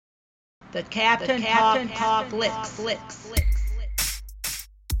The Captain Talk Flicks.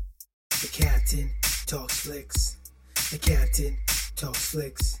 The Captain talks flicks. The Captain talks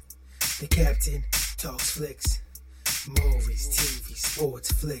flicks. The Captain talks flicks. Movies, TV,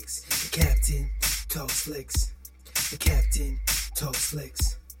 sports, flicks. The Captain talks flicks. The Captain talks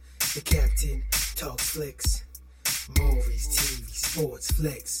flicks. The Captain talks flicks. Movies, TV, sports,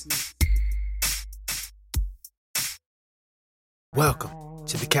 flicks. Welcome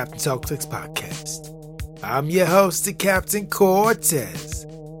to the Captain Talk Flicks podcast. I'm your host, the Captain Cortez,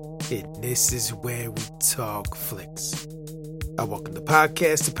 and this is where we talk flicks. I welcome the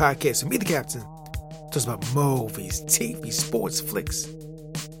podcast with me, the Captain. Talks about movies, TV, sports, flicks,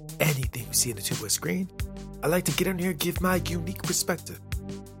 anything you see on the two-way screen. I like to get in here and give my unique perspective,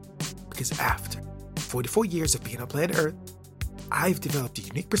 because after 44 years of being on planet Earth, I've developed a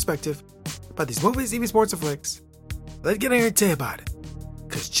unique perspective about these movies, TV, sports, and flicks. Let's get in here and tell you about it.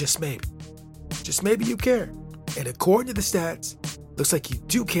 Because just maybe you care. And according to the stats, looks like you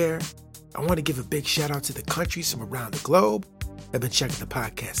do care. I want to give a big shout out to the countries from around the globe that have been checking the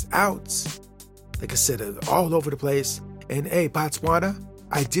podcast out. Like I said, all over the place. And hey, Botswana,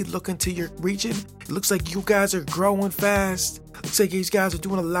 I did look into your region. It looks like you guys are growing fast. Looks like you guys are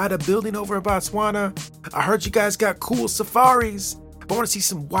doing a lot of building over in Botswana. I heard you guys got cool safaris. If I want to see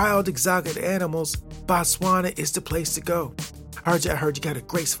some wild exotic animals, Botswana is the place to go. I heard you got a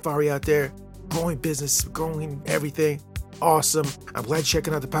great safari out there. Growing business, growing everything. Awesome. I'm glad you're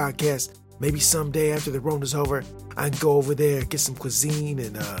checking out the podcast. Maybe someday after the Rona's over, I can go over there, get some cuisine,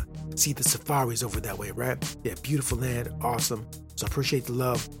 and see the safaris over that way, right? Yeah, beautiful land. Awesome. So I appreciate the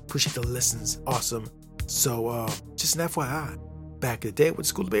love. Appreciate the listens. Awesome. So just an FYI, back in the day, I went to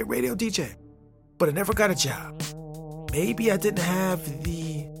school to be a radio DJ, but I never got a job. Maybe I didn't have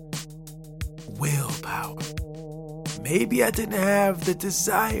the willpower. Maybe I didn't have the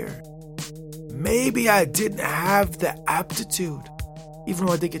desire. Maybe I didn't have the aptitude, even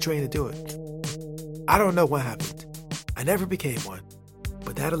though I did get trained to do it. I don't know what happened. I never became one,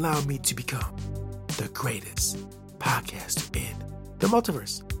 but that allowed me to become the greatest podcaster in the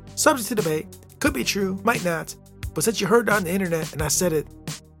multiverse. Subject to debate. Could be true, might not. But since you heard it on the internet and I said it,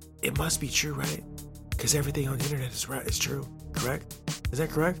 it must be true, right? Because everything on the internet is true, correct? Is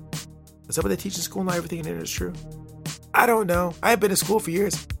that correct? Is that what they teach in school? Not everything on the internet is true? I don't know. I haven't been in school for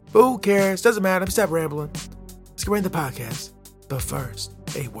years, but who cares? Doesn't matter. Stop rambling. Let's get right into the podcast. But first,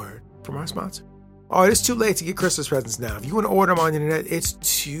 a word from our sponsor. Oh, it's too late to get Christmas presents now. If you want to order them on the internet, it's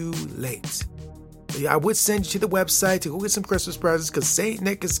too late. I would send you to the website to go get some Christmas presents because St.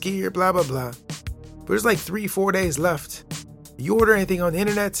 Nick is here, blah, blah, blah. But there's like 3-4 days left. If you order anything on the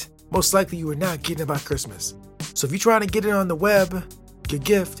internet, most likely you are not getting about Christmas. So if you're trying to get it on the web, your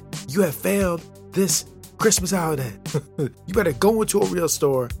gift, you have failed this Christmas holiday. You better go into a real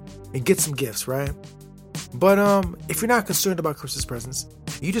store and get some gifts, right? But if you're not concerned about Christmas presents,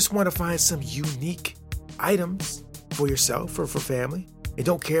 you just want to find some unique items for yourself or for family, and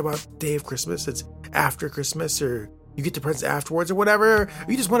don't care about the day of Christmas, it's after Christmas, or you get the presents afterwards or whatever, or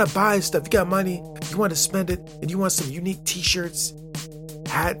you just want to buy stuff, you got money, you want to spend it, and you want some unique t-shirts,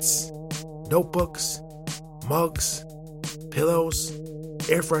 hats, notebooks, mugs, pillows,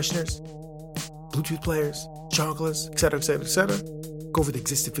 air fresheners, Bluetooth players, chocolates, etc., etc., etc. Go over the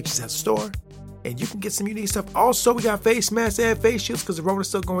Existing Fictions at the store, and you can get some unique stuff. Also, we got face masks and face shields because the road is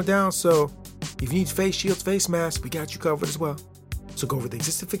still going down. So if you need face shields, face masks, we got you covered as well. So go over the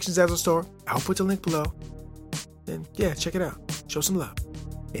Existing Fictions at the store. I'll put the link below. And yeah, check it out. Show some love.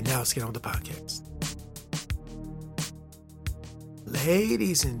 And now let's get on with the podcast.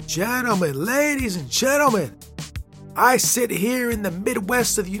 Ladies and gentlemen, I sit here in the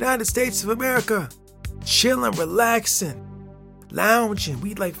Midwest of the United States of America, chilling, relaxing, lounging.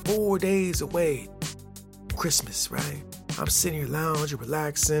 We like 4 days away from Christmas, right? I'm sitting here lounging,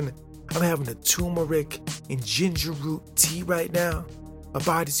 relaxing. I'm having a turmeric and ginger root tea right now. My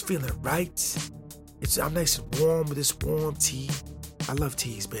body's feeling right. I'm nice and warm with this warm tea. I love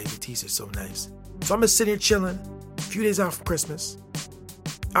teas, baby. Teas are so nice. So I'm just sitting here chilling, a few days out from Christmas.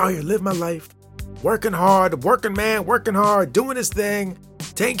 Out here living my life. Working hard, working hard, doing his thing,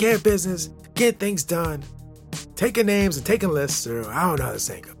 taking care of business, getting things done, taking names and taking lists, or I don't know how to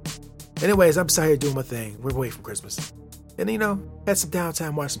say it. Anyways, I'm just out here doing my thing. We're away from Christmas. And had some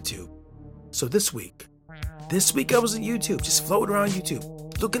downtime, watched some tube. So this week I was on YouTube, just floating around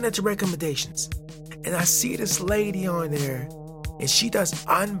YouTube, looking at the recommendations. And I see this lady on there, and she does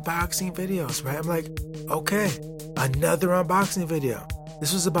unboxing videos, right? I'm like, okay, another unboxing video.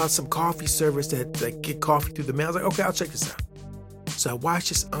 This was about some coffee service that get coffee through the mail. I was like, okay, I'll check this out. So I watched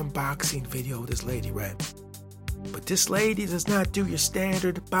this unboxing video of this lady, right? But this lady does not do your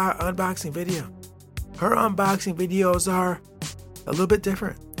standard unboxing video. Her unboxing videos are a little bit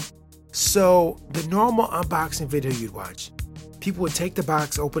different. So the normal unboxing video you'd watch, people would take the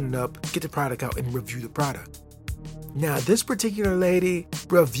box, open it up, get the product out, and review the product. Now, this particular lady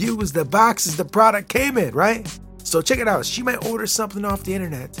reviews the boxes the product came in, right? So check it out. She might order something off the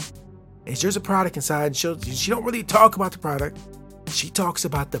internet, and there's a product inside, and she don't really talk about the product. She talks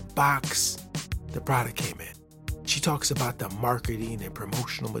about the box the product came in. She talks about the marketing and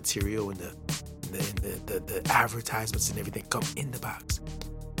promotional material and the advertisements and everything come in the box.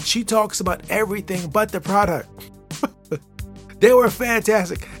 She talks about everything but the product. They were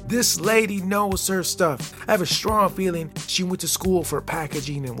fantastic. This lady knows her stuff. I have a strong feeling she went to school for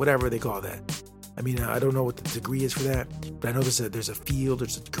packaging and whatever they call that. I mean, I don't know what the degree is for that, but I know there's a field,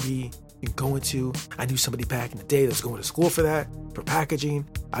 there's a degree you can go into. I knew somebody back in the day that was going to school for that, for packaging.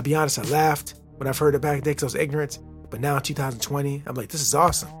 I'll be honest, I laughed when I've heard it back then because I was ignorant. But now in 2020, I'm like, this is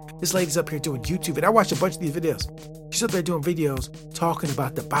awesome. This lady's up here doing YouTube, and I watched a bunch of these videos. She's up there doing videos talking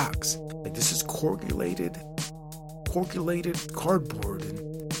about the box. Like, this is corrugulated cardboard,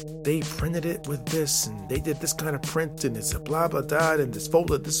 and they printed it with this, and they did this kind of print, and it's a blah blah blah, and it's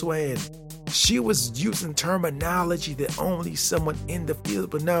folded this way. And she was using terminology that only someone in the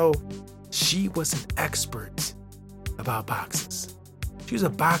field would know. She was an expert about boxes. She was a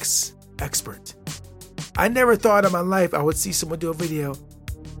box expert. I never thought in my life I would see someone do a video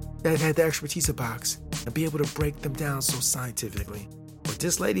that had the expertise of box and be able to break them down so scientifically. But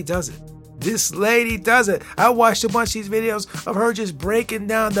this lady does it. This lady does it. I watched a bunch of these videos of her just breaking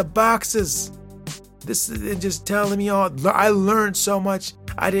down the boxes. This is just telling me all. I learned so much.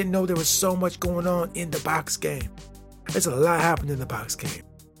 I didn't know there was so much going on in the box game. There's a lot happening in the box game.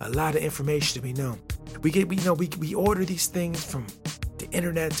 A lot of information to be known. We order these things from the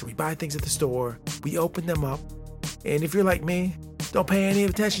internet, or we buy things at the store. We open them up, and if you're like me, don't pay any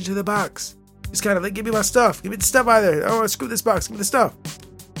attention to the box. It's kind of like, give me my stuff. Give me the stuff out of there. Oh, screw this box. Give me the stuff.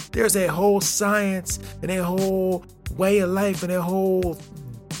 There's a whole science and a whole way of life and a whole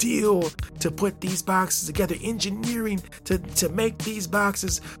deal to put these boxes together, engineering to make these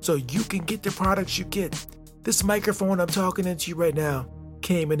boxes so you can get the products you get. This microphone I'm talking into you right now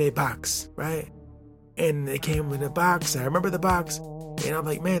came in a box, right? And it came in a box. I remember the box, and I'm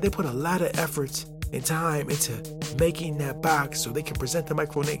like, man, they put a lot of effort and time into making that box so they can present the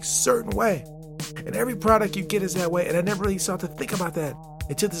microphone in a certain way. And every product you get is that way, and I never really started to think about that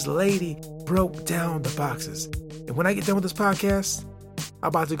until this lady broke down the boxes. And when I get done with this podcast, I'm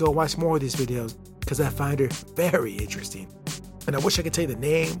about to go watch more of these videos because I find her very interesting. And I wish I could tell you the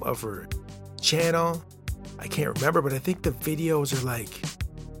name of her channel. I can't remember, but I think the videos are like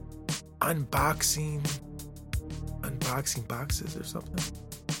unboxing boxes or something.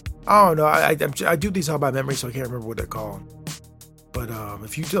 I don't know. I do these all by memory, so I can't remember what they're called. But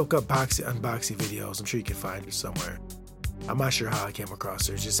if you look up unboxing videos, I'm sure you can find it somewhere. I'm not sure how I came across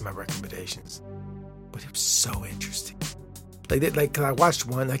it. It's just in my recommendations. But it was so interesting. Like I watched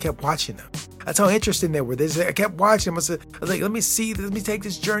one, I kept watching them. That's how interesting they were. I kept watching them. I was like, let me take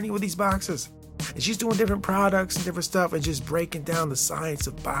this journey with these boxes. And she's doing different products and different stuff and just breaking down the science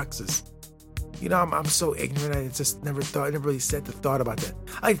of boxes. You know, I'm so ignorant. I just never really set the thought about that.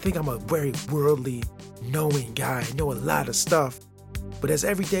 I think I'm a very worldly, knowing guy. I know a lot of stuff. But as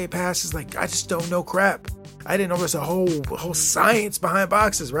every day passes, like, I just don't know crap. I didn't know there's a whole science behind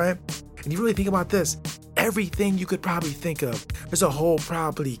boxes, right? And you really think about this. Everything you could probably think of, there's a whole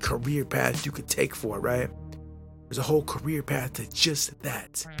probably career path you could take for it, right? There's a whole career path to just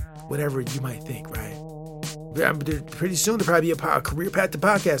that. Whatever you might think, right? Pretty soon there'll probably be a career path to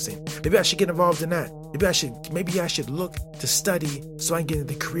podcasting. Maybe I should get involved in that. Maybe I should look to study so I can get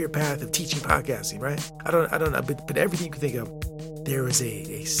into the career path of teaching podcasting, right? I don't know, but everything you can think of, there is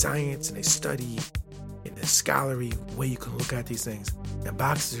a science and a study and a scholarly way you can look at these things. And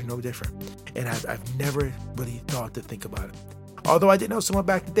boxes are no different. And I've never really thought to think about it. Although I did know someone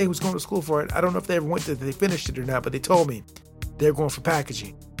back in the day who was going to school for it. I don't know if they ever they finished it or not, but they told me they're going for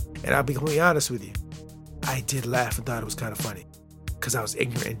packaging. And I'll be completely honest with you, I did laugh and thought it was kind of funny because I was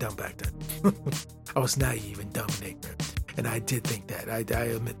ignorant and dumb back then. I was naive and dumb and ignorant. And I did think that. I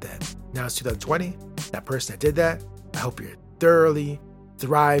admit that. Now it's 2020. That person that did that, I hope you're thoroughly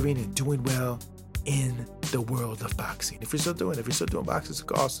thriving and doing well in the world of boxing. If you're still doing boxing, it's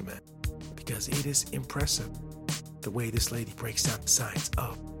awesome, man. Because it is impressive the way this lady breaks down the science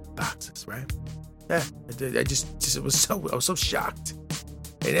of boxes, right? Yeah, I was so shocked.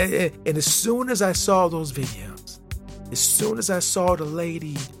 And as soon as I saw those videos, as soon as I saw the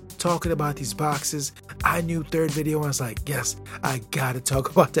lady talking about these boxes, I knew third video, I was like, yes, I gotta talk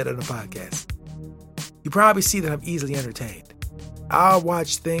about that on the podcast. you probably see that I'm easily entertained. I'll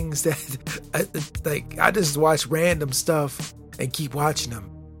watch things that, I just watch random stuff and keep watching them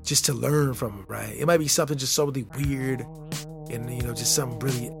just to learn from them, right? It might be something just totally weird and, just something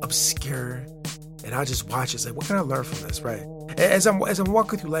really obscure. And I'll just watch it. It's like, what can I learn from this, right? As I'm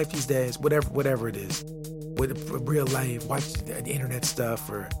walking through life these days, whatever it is, with real life, watching the internet stuff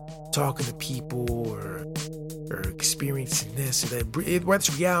or talking to people or experiencing this or that, whether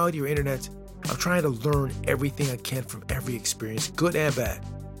it's reality or internet, I'm trying to learn everything I can from every experience, good and bad.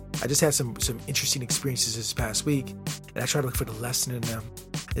 I just had some interesting experiences this past week, and I try to look for the lesson in them.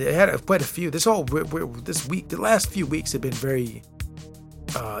 I had quite a few. This week, the last few weeks have been very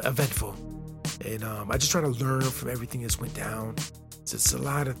eventful, and I just try to learn from everything that's went down. So it's a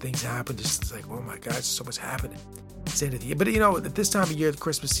lot of things happen. Just it's like, oh my gosh, so much happening. It's the end of the year, but at this time of year, the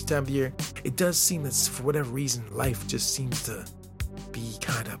Christmas time of the year, it does seem that for whatever reason, life just seems to be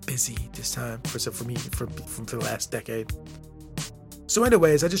kind of busy this time for me for the last decade. So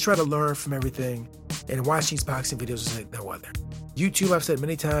anyways, I just try to learn from everything, and watch these boxing videos is like no other. YouTube, I've said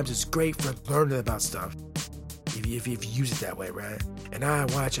many times, is great for learning about stuff if you use it that way, right? And I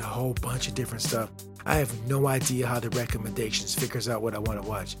watch a whole bunch of different stuff. I have no idea how the recommendations figures out what I want to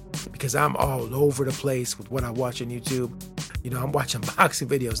watch, because I'm all over the place with what I watch on YouTube. I'm watching boxing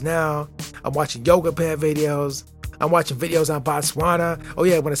videos now. I'm watching yoga pad videos. I'm watching videos on Botswana. Oh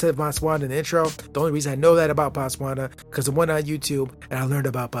yeah, when I said Botswana in the intro, the only reason I know that about Botswana, because I went on YouTube and I learned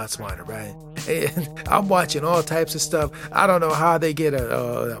about Botswana, right? And I'm watching all types of stuff. I don't know how they get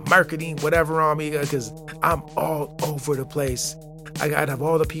a marketing whatever on me, because I'm all over the place. Out of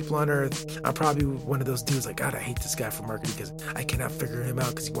all the people on earth, I'm probably one of those dudes like, God, I hate this guy for marketing because I cannot figure him out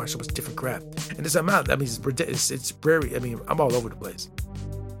because he watches so much different crap. And this amount, it's very, I'm all over the place.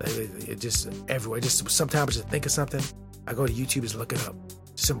 It just everywhere. Just sometimes I just think of something, I go to YouTube, just look it up.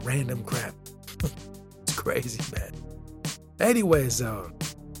 Just some random crap. It's crazy, man. Anyways, so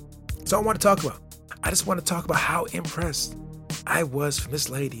I want to talk about. I just want to talk about how impressed I was from this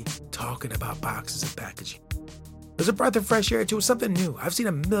lady talking about boxes and packaging. There's a breath of fresh air to it, something new. I've seen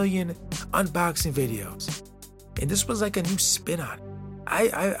a million unboxing videos, and this was like a new spin on it.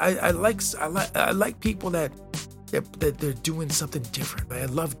 I like people that they're doing something different. I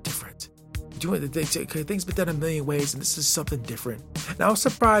love different. Things been done a million ways, and this is something different. And I was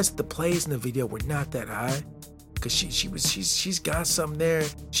surprised that the plays in the video were not that high, because she's got something there.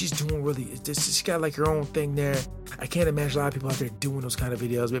 She's doing really. She's got like her own thing there. I can't imagine a lot of people out there doing those kind of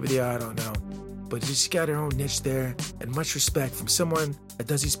videos. Maybe they are. I don't know. But she's got her own niche there, and much respect from someone that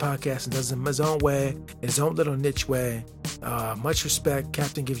does these podcasts and does them his own way, in his own little niche way. Much respect.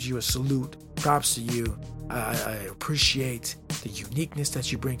 Captain gives you a salute. Props to you. I appreciate the uniqueness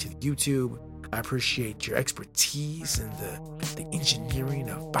that you bring to the YouTube. I appreciate your expertise and the engineering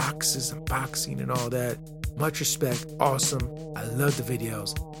of boxes and boxing and all that. Much respect. Awesome. I love the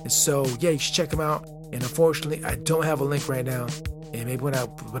videos. And so, yeah, you should check them out. And unfortunately, I don't have a link right now. And maybe when I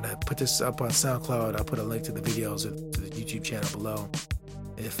put this up on SoundCloud, I'll put a link to the videos or to the YouTube channel below.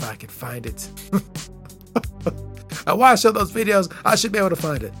 And if I can find it. I watched all those videos. I should be able to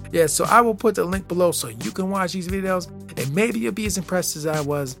find it. Yeah, so I will put the link below so you can watch these videos. And maybe you'll be as impressed as I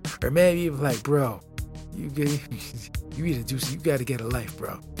was. Or maybe you'll be like, bro, you got to get a life,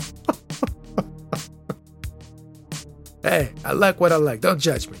 bro. Hey, I like what I like. Don't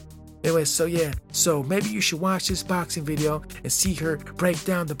judge me. Anyway, so maybe you should watch this boxing video and see her break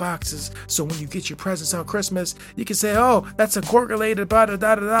down the boxes, so when you get your presents on Christmas, you can say, oh, that's a correlated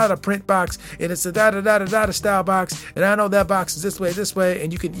da-da-da-da-da print box, and it's a da-da-da-da-da style box, and I know that box is this way,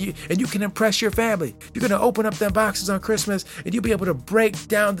 and you can impress your family. You're going to open up them boxes on Christmas, and you'll be able to break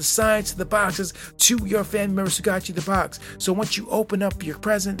down the signs to the boxes to your family members who got you the box. So once you open up your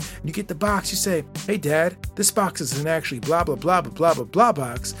present and you get the box, you say, hey, Dad, this box is an actually blah, blah, blah, blah, blah, blah, blah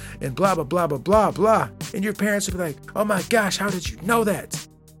box, and blah, blah, blah, blah, blah, blah. And your parents will be like, oh my gosh, how did you know that?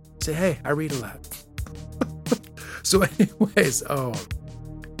 Say, hey, I read a lot. So anyways,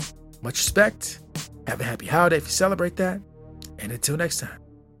 much respect. Have a happy holiday if you celebrate that. And until next time,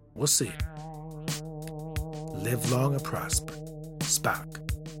 we'll see you. Live long and prosper. Spock.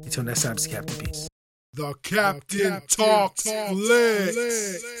 Until next time, it's Captain Peace. The Captain Talks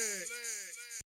Flicks.